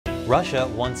Russia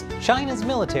wants China's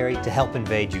military to help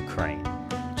invade Ukraine.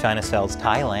 China sells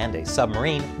Thailand a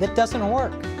submarine that doesn't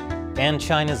work. And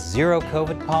China's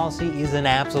zero-COVID policy is an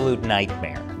absolute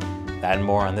nightmare. That and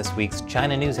more on this week's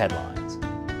China News Headlines.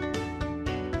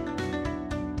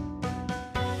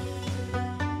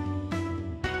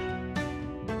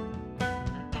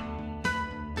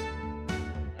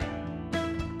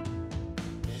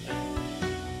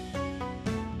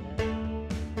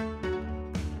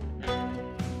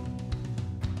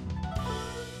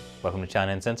 Welcome to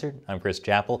China Uncensored. I'm Chris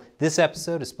Chappell. This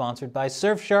episode is sponsored by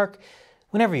Surfshark.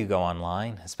 Whenever you go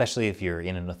online, especially if you're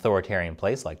in an authoritarian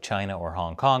place like China or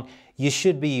Hong Kong, you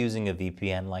should be using a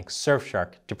VPN like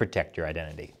Surfshark to protect your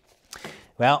identity.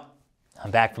 Well,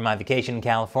 I'm back from my vacation in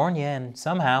California, and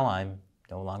somehow I'm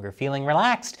no longer feeling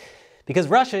relaxed because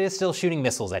Russia is still shooting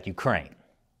missiles at Ukraine.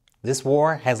 This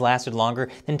war has lasted longer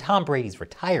than Tom Brady's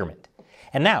retirement.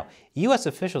 And now, U.S.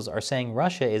 officials are saying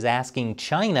Russia is asking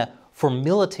China for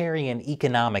military and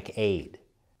economic aid,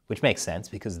 which makes sense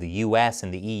because the US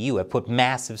and the EU have put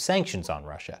massive sanctions on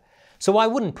Russia. So why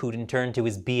wouldn't Putin turn to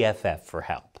his BFF for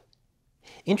help?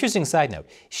 Interesting side note,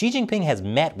 Xi Jinping has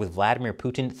met with Vladimir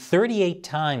Putin 38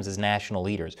 times as national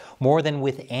leaders, more than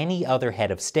with any other head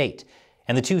of state,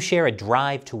 and the two share a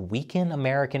drive to weaken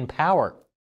American power.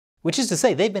 Which is to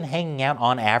say, they've been hanging out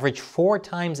on average 4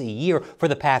 times a year for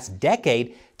the past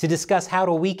decade to discuss how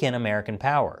to weaken American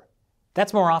power.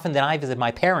 That's more often than I visit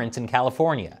my parents in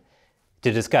California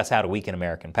to discuss how to weaken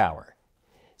American power.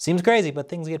 Seems crazy, but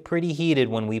things get pretty heated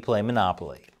when we play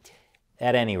Monopoly.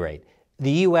 At any rate,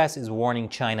 the U.S. is warning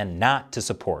China not to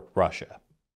support Russia.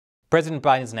 President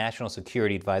Biden's national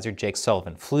security advisor, Jake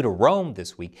Sullivan, flew to Rome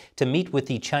this week to meet with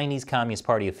the Chinese Communist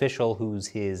Party official who's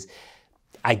his,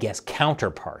 I guess,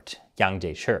 counterpart, Yang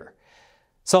Jiechi.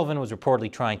 Sullivan was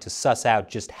reportedly trying to suss out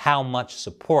just how much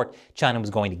support China was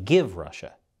going to give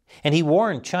Russia. And he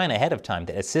warned China ahead of time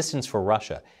that assistance for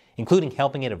Russia, including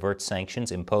helping it avert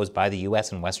sanctions imposed by the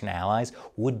US and Western allies,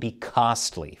 would be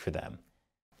costly for them.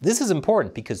 This is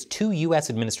important because 2 US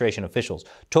administration officials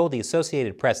told the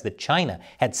Associated Press that China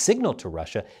had signaled to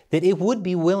Russia that it would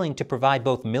be willing to provide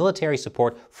both military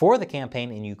support for the campaign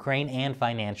in Ukraine and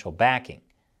financial backing.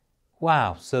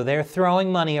 Wow, so they're throwing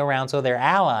money around so their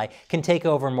ally can take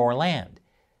over more land.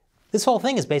 This whole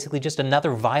thing is basically just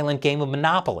another violent game of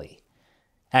Monopoly.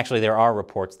 Actually, there are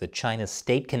reports that China's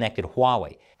state-connected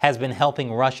Huawei has been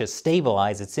helping Russia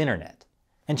stabilize its internet.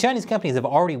 And Chinese companies have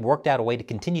already worked out a way to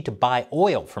continue to buy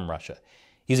oil from Russia,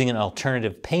 using an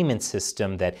alternative payment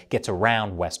system that gets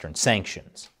around Western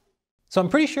sanctions. So I'm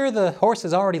pretty sure the horse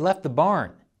has already left the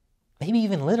barn. Maybe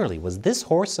even literally. Was this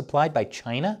horse supplied by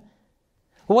China?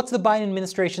 Well, what's the Biden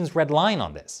administration's red line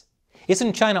on this?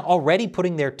 Isn't China already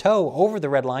putting their toe over the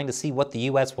red line to see what the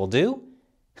U.S. will do?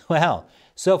 Well,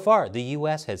 so far, the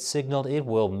U.S. has signaled it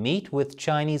will meet with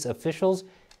Chinese officials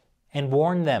and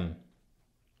warn them.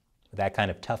 With that kind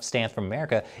of tough stance from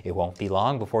America, it won't be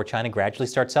long before China gradually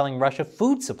starts selling Russia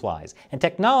food supplies and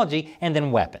technology and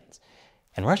then weapons.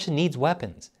 And Russia needs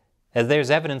weapons, as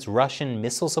there's evidence Russian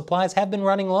missile supplies have been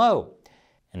running low.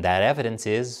 And that evidence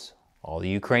is all the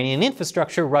Ukrainian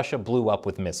infrastructure Russia blew up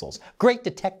with missiles. Great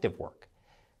detective work.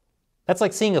 That's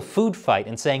like seeing a food fight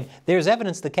and saying, there's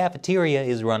evidence the cafeteria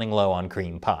is running low on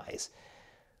cream pies.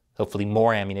 Hopefully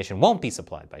more ammunition won't be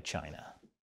supplied by China.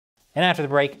 And after the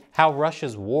break, how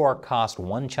Russia's war cost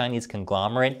one Chinese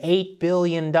conglomerate $8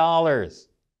 billion.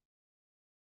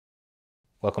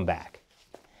 Welcome back.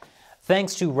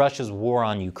 Thanks to Russia's war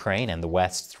on Ukraine and the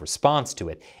West's response to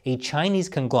it, a Chinese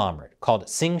conglomerate called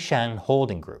Tsingshan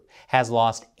Holding Group has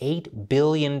lost $8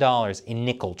 billion in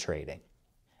nickel trading.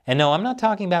 And no, I'm not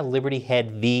talking about Liberty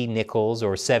Head V nickels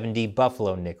or 70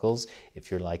 Buffalo nickels,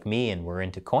 if you're like me and were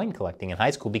into coin collecting in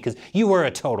high school because you were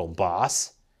a total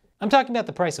boss. I'm talking about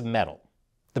the price of metal.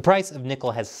 The price of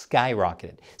nickel has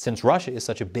skyrocketed since Russia is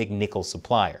such a big nickel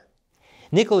supplier.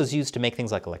 Nickel is used to make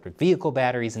things like electric vehicle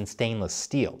batteries and stainless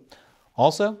steel.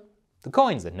 Also, the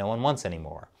coins that no one wants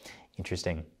anymore.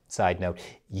 Interesting side note,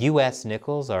 US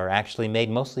nickels are actually made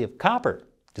mostly of copper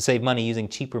to save money using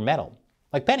cheaper metal,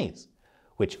 like pennies,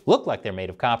 which look like they're made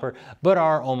of copper, but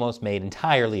are almost made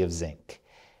entirely of zinc.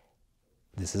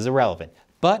 This is irrelevant,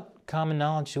 but common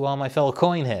knowledge to all my fellow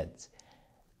coin heads.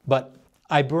 But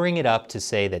I bring it up to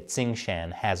say that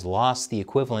Tsingshan has lost the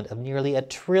equivalent of nearly 1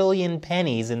 trillion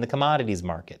pennies in the commodities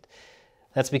market.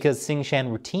 That's because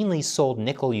Tsingshan routinely sold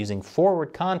nickel using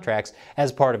forward contracts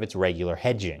as part of its regular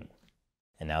hedging.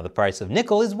 And now the price of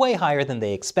nickel is way higher than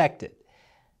they expected.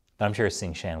 But I'm sure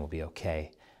Tsingshan will be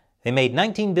okay. They made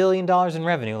 $19 billion in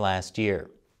revenue last year,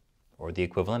 or the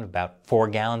equivalent of about 4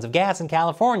 gallons of gas in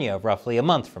California roughly a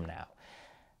month from now.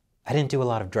 I didn't do a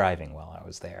lot of driving while I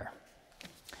was there.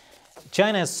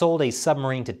 China has sold a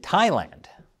submarine to Thailand.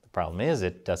 The problem is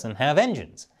it doesn't have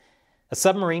engines. A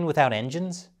submarine without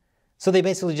engines? So they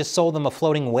basically just sold them a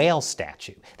floating whale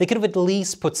statue. They could have at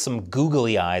least put some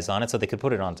googly eyes on it so they could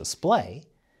put it on display.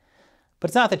 But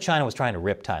it's not that China was trying to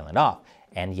rip Thailand off.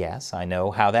 And yes, I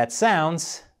know how that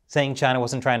sounds. Saying China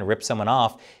wasn't trying to rip someone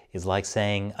off is like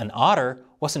saying an otter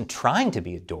wasn't trying to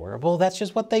be adorable. That's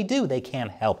just what they do. They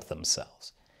can't help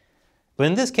themselves. But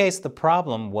in this case, the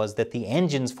problem was that the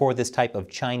engines for this type of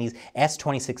Chinese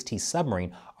S-26T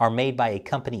submarine are made by a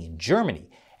company in Germany,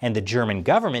 and the German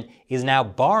government is now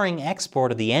barring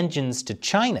export of the engines to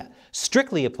China,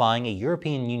 strictly applying a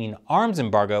European Union arms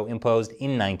embargo imposed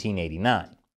in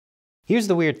 1989. Here's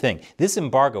the weird thing. This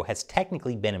embargo has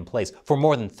technically been in place for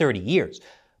more than 30 years,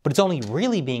 but it's only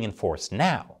really being enforced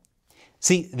now.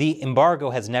 See, the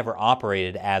embargo has never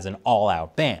operated as an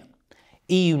all-out ban.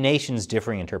 EU nations'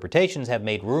 differing interpretations have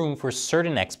made room for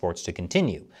certain exports to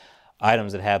continue.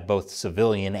 Items that have both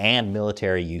civilian and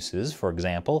military uses, for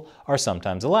example, are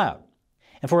sometimes allowed.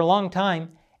 And for a long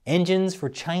time, engines for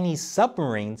Chinese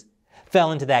submarines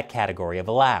fell into that category of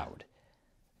allowed.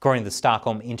 According to the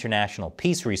Stockholm International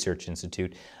Peace Research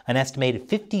Institute, an estimated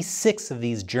 56 of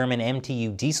these German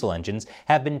MTU diesel engines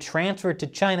have been transferred to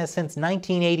China since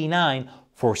 1989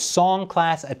 for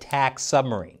Song-class attack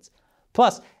submarines.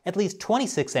 Plus, at least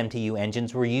 26 MTU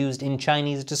engines were used in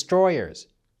Chinese destroyers.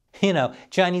 You know,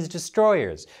 Chinese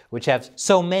destroyers, which have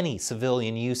so many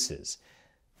civilian uses.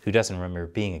 Who doesn't remember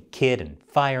being a kid and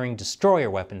firing destroyer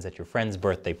weapons at your friends'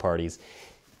 birthday parties,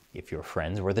 if your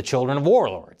friends were the children of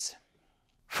warlords?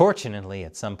 Fortunately,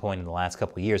 at some point in the last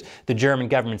couple of years, the German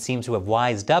government seems to have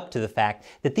wised up to the fact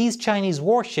that these Chinese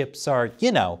warships are,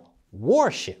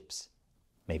 warships.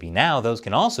 Maybe now those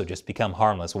can also just become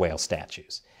harmless whale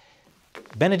statues.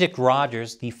 Benedict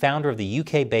Rogers, the founder of the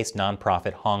UK-based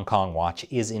nonprofit Hong Kong Watch,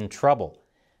 is in trouble.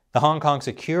 The Hong Kong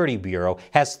Security Bureau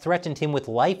has threatened him with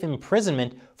life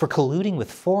imprisonment for colluding with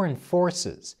foreign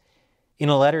forces. In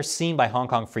a letter seen by Hong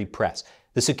Kong Free Press,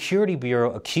 the Security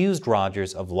Bureau accused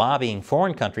Rogers of lobbying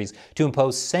foreign countries to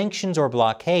impose sanctions or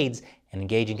blockades and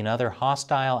engaging in other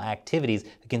hostile activities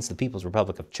against the People's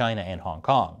Republic of China and Hong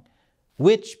Kong,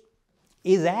 which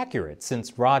is accurate,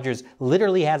 since Rogers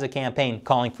literally has a campaign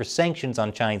calling for sanctions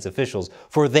on Chinese officials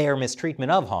for their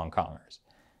mistreatment of Hong Kongers.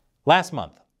 Last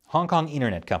month, Hong Kong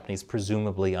internet companies,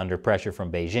 presumably under pressure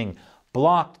from Beijing,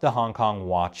 blocked the Hong Kong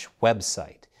Watch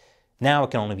website. Now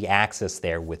it can only be accessed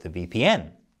there with a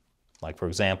VPN, like, for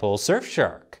example,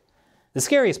 Surfshark. The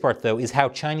scariest part, though, is how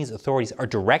Chinese authorities are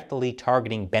directly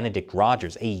targeting Benedict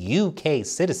Rogers, a UK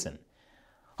citizen.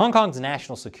 Hong Kong's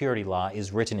national security law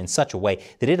is written in such a way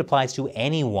that it applies to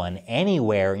anyone,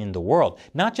 anywhere in the world,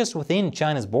 not just within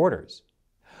China's borders.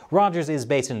 Rogers is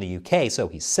based in the UK, so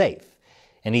he's safe.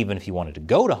 And even if he wanted to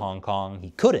go to Hong Kong,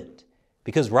 he couldn't,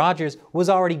 because Rogers was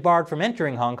already barred from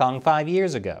entering Hong Kong 5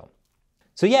 years ago.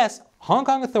 So yes, Hong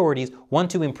Kong authorities want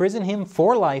to imprison him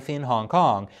for life in Hong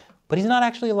Kong, but he's not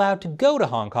actually allowed to go to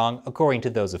Hong Kong, according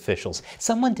to those officials.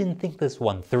 Someone didn't think this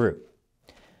one through.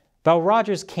 While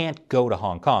Rogers can't go to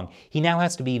Hong Kong, he now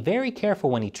has to be very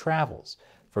careful when he travels.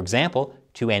 For example,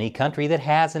 to any country that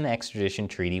has an extradition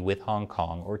treaty with Hong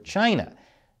Kong or China.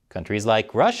 Countries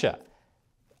like Russia.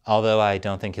 Although I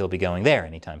don't think he'll be going there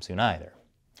anytime soon either.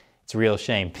 It's a real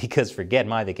shame, because forget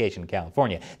my vacation in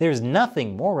California, there's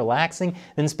nothing more relaxing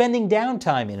than spending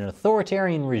downtime in an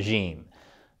authoritarian regime.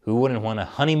 Who wouldn't want a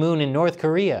honeymoon in North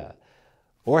Korea?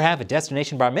 Or have a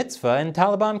destination bar mitzvah in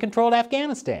Taliban-controlled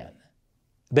Afghanistan?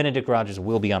 Benedict Rogers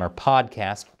will be on our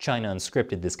podcast, China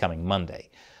Unscripted, this coming Monday.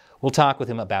 We'll talk with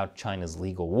him about China's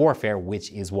legal warfare,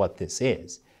 which is what this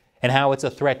is, and how it's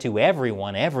a threat to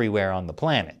everyone, everywhere on the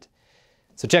planet.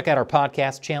 So check out our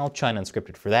podcast channel, China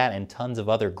Unscripted, for that and tons of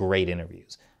other great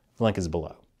interviews. The link is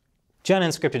below. China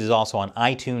Unscripted is also on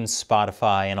iTunes,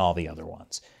 Spotify, and all the other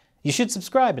ones. You should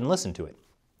subscribe and listen to it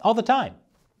all the time.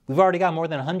 We've already got more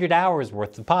than 100 hours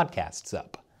worth of podcasts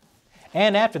up.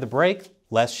 And after the break,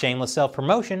 less shameless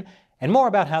self-promotion, and more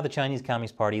about how the Chinese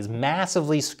Communist Party is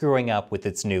massively screwing up with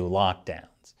its new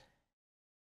lockdowns.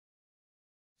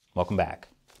 Welcome back.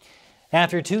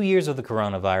 After 2 years of the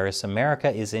coronavirus,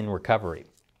 America is in recovery.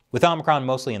 With Omicron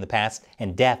mostly in the past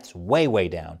and deaths way, way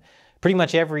down, pretty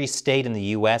much every state in the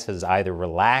U.S. has either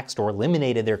relaxed or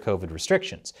eliminated their COVID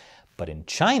restrictions. But in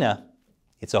China,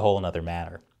 it's a whole other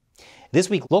matter. This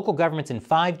week, local governments in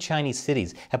 5 Chinese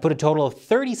cities have put a total of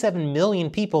 37 million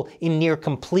people in near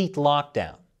complete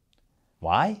lockdown.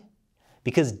 Why?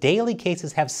 Because daily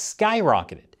cases have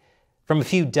skyrocketed, from a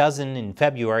few dozen in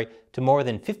February to more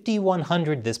than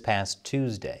 5,100 this past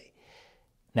Tuesday.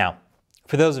 Now,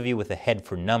 For those of you with a head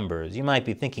for numbers, you might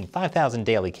be thinking 5,000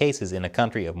 daily cases in a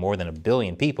country of more than 1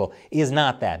 billion people is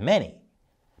not that many.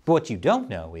 But what you don't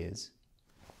know is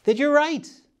that you're right.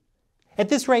 At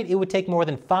this rate, it would take more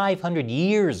than 500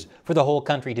 years for the whole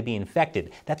country to be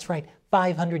infected. That's right,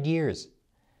 500 years.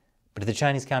 But at the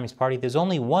Chinese Communist Party, there's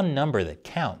only one number that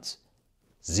counts: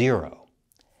 0.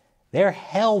 They're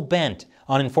hell-bent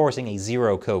on enforcing a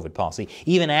zero COVID policy,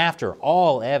 even after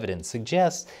all evidence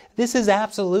suggests this is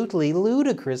absolutely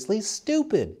ludicrously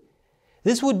stupid.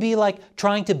 This would be like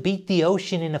trying to beat the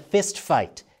ocean in a fist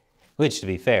fight, which, to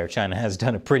be fair, China has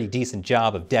done a pretty decent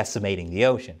job of decimating the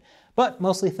ocean, but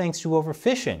mostly thanks to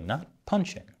overfishing, not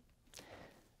punching.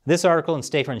 This article in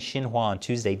state-run Xinhua on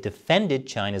Tuesday defended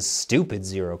China's stupid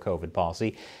zero COVID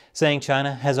policy, saying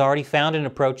China has already found an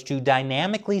approach to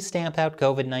dynamically stamp out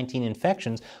COVID-19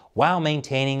 infections while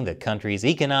maintaining the country's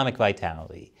economic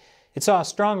vitality. It saw a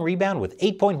strong rebound with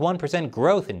 8.1%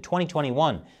 growth in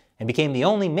 2021 and became the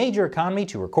only major economy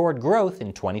to record growth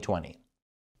in 2020.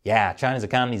 Yeah, China's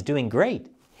economy is doing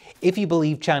great, if you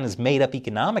believe China's made-up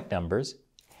economic numbers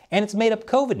and its made-up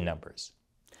COVID numbers.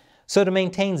 So to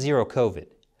maintain zero COVID,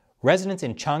 residents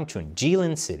in Changchun,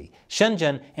 Jilin City,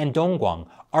 Shenzhen, and Dongguan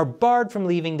are barred from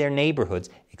leaving their neighborhoods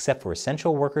except for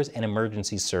essential workers and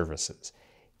emergency services.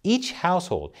 Each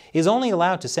household is only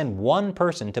allowed to send one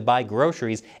person to buy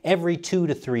groceries every 2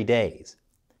 to 3 days.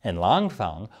 And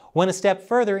Langfang went a step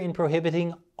further in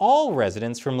prohibiting all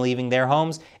residents from leaving their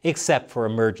homes except for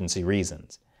emergency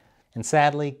reasons. And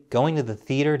sadly, going to the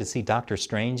theater to see Doctor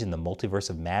Strange in the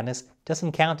Multiverse of Madness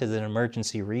doesn't count as an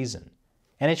emergency reason.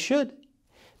 And it should.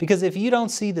 Because if you don't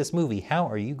see this movie, how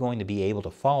are you going to be able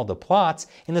to follow the plots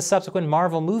in the subsequent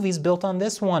Marvel movies built on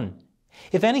this one?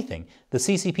 If anything, the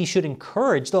CCP should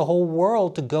encourage the whole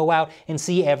world to go out and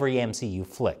see every MCU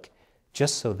flick,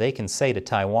 just so they can say to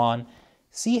Taiwan,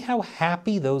 see how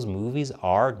happy those movies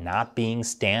are not being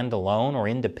standalone or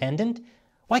independent?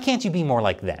 Why can't you be more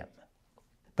like them?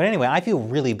 But anyway, I feel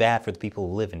really bad for the people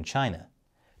who live in China.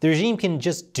 The regime can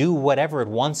just do whatever it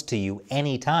wants to you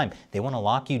anytime. They want to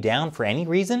lock you down for any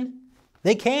reason?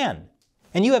 They can.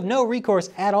 And you have no recourse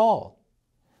at all.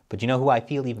 But you know who I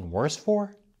feel even worse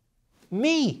for?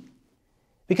 Me.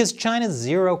 Because China's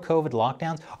zero COVID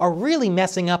lockdowns are really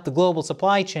messing up the global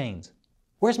supply chains.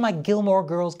 Where's my Gilmore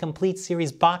Girls Complete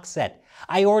Series box set?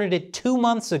 I ordered it 2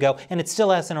 months ago and it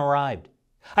still hasn't arrived.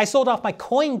 I sold off my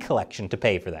coin collection to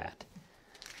pay for that.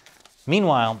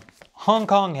 Meanwhile, Hong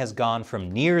Kong has gone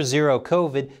from near zero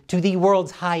COVID to the world's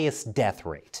highest death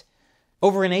rate.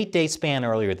 Over an 8-day span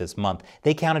earlier this month,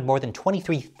 they counted more than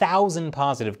 23,000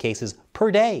 positive cases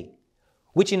per day,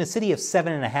 which in a city of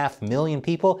 7.5 million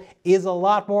people is a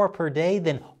lot more per day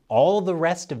than all the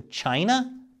rest of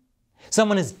China?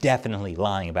 Someone is definitely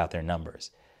lying about their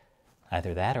numbers.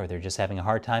 Either that or they're just having a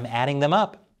hard time adding them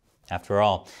up. After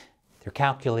all, their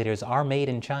calculators are made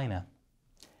in China.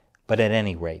 But at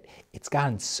any rate, it's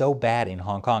gotten so bad in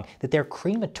Hong Kong that their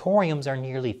crematoriums are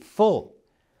nearly full.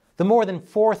 The more than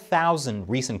 4,000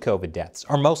 recent COVID deaths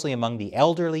are mostly among the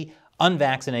elderly,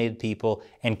 unvaccinated people,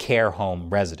 and care home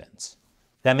residents.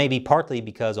 That may be partly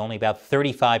because only about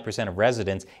 35% of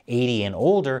residents 80 and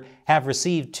older have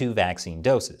received 2 vaccine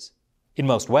doses. In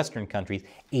most Western countries,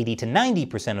 80 to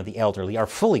 90% of the elderly are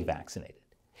fully vaccinated.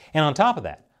 And on top of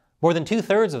that, more than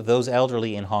 2/3 of those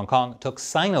elderly in Hong Kong took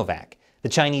Sinovac, the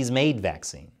Chinese-made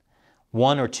vaccine.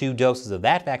 1 or 2 doses of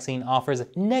that vaccine offers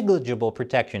negligible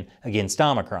protection against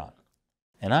Omicron.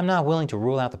 And I'm not willing to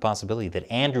rule out the possibility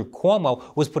that Andrew Cuomo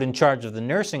was put in charge of the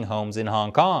nursing homes in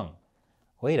Hong Kong.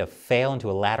 Way to fail into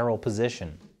a lateral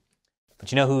position.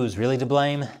 But you know who's really to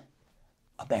blame?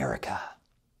 America.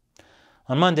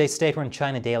 On Monday, state-run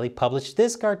China Daily published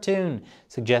this cartoon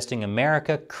suggesting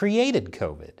America created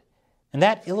COVID. And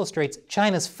that illustrates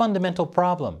China's fundamental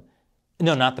problem.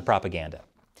 No, not the propaganda.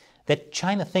 That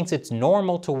China thinks it's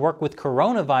normal to work with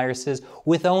coronaviruses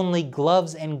with only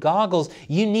gloves and goggles.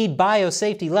 You need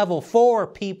biosafety level 4,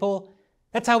 people.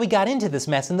 That's how we got into this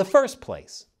mess in the first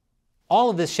place.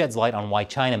 All of this sheds light on why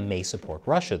China may support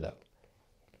Russia, though.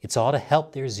 It's all to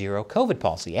help their zero COVID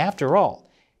policy. After all,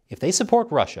 if they support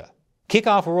Russia, kick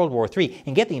off World War III,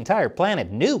 and get the entire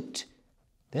planet nuked,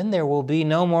 then there will be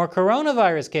no more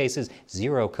coronavirus cases.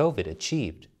 Zero COVID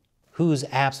achieved. Who's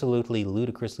absolutely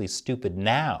ludicrously stupid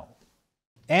now?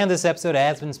 And this episode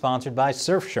has been sponsored by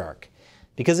Surfshark.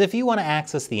 Because if you want to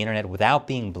access the internet without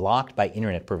being blocked by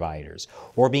internet providers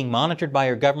or being monitored by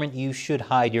your government, you should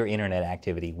hide your internet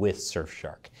activity with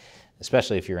Surfshark.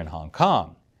 Especially if you're in Hong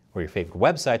Kong, where your favorite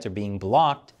websites are being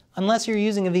blocked unless you're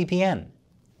using a VPN.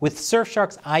 With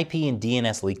Surfshark's IP and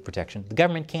DNS leak protection, the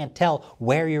government can't tell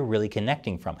where you're really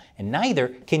connecting from, and neither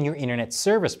can your internet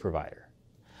service provider.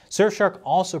 Surfshark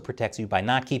also protects you by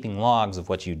not keeping logs of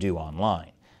what you do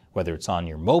online, whether it's on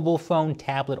your mobile phone,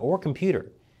 tablet, or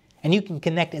computer. And you can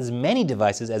connect as many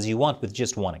devices as you want with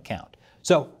just one account.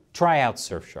 So try out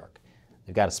Surfshark.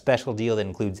 They've got a special deal that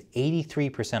includes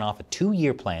 83% off a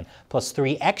 2-year plan plus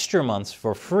 3 extra months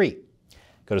for free.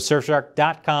 Go to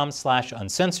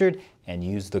surfshark.com/uncensored and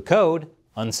use the code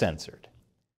UNCENSORED.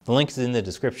 The link is in the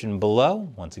description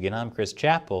below. Once again, I'm Chris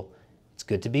Chappell. It's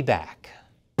good to be back.